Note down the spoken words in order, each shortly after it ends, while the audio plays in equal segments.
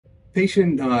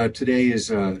Patient today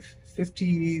is a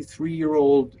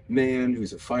 53-year-old man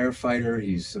who's a firefighter.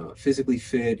 He's physically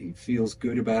fit. He feels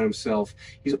good about himself.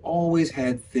 He's always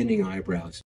had thinning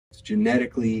eyebrows.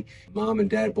 Genetically, mom and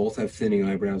dad both have thinning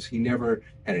eyebrows. He never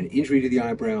had an injury to the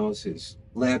eyebrows. His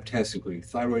lab tests, including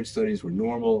thyroid studies, were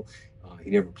normal. He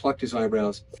never plucked his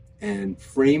eyebrows. And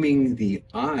framing the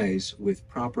eyes with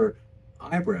proper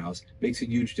eyebrows makes a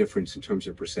huge difference in terms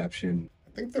of perception.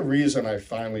 I think the reason I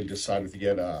finally decided to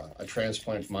get a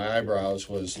transplant for my eyebrows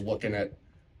was looking at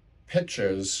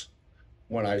pictures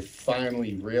when I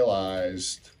finally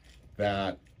realized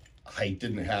that I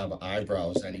didn't have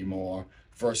eyebrows anymore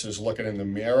versus looking in the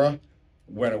mirror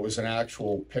when it was an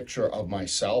actual picture of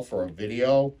myself or a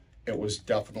video. It was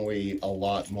definitely a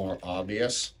lot more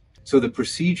obvious. So the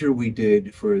procedure we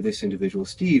did for this individual,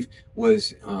 Steve,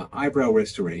 was eyebrow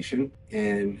restoration,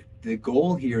 and the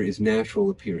goal here is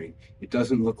natural appearing. It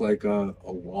doesn't look like a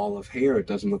wall of hair. It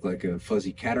doesn't look like a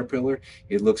fuzzy caterpillar.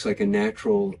 It looks like a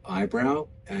natural eyebrow,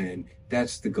 and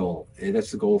that's the goal. And that's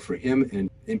the goal for him,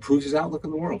 and improves his outlook on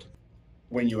the world.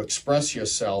 When you express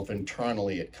yourself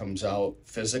internally, it comes out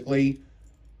physically.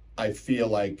 I feel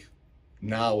like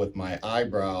now with my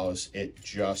eyebrows, it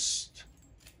just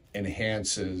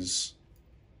enhances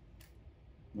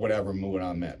whatever mood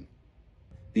I'm in.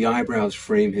 The eyebrows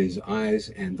frame his eyes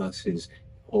and thus his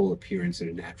whole appearance in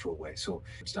a natural way. So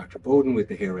it's Dr. Boden with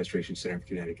the Hair Restoration Center of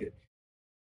Connecticut.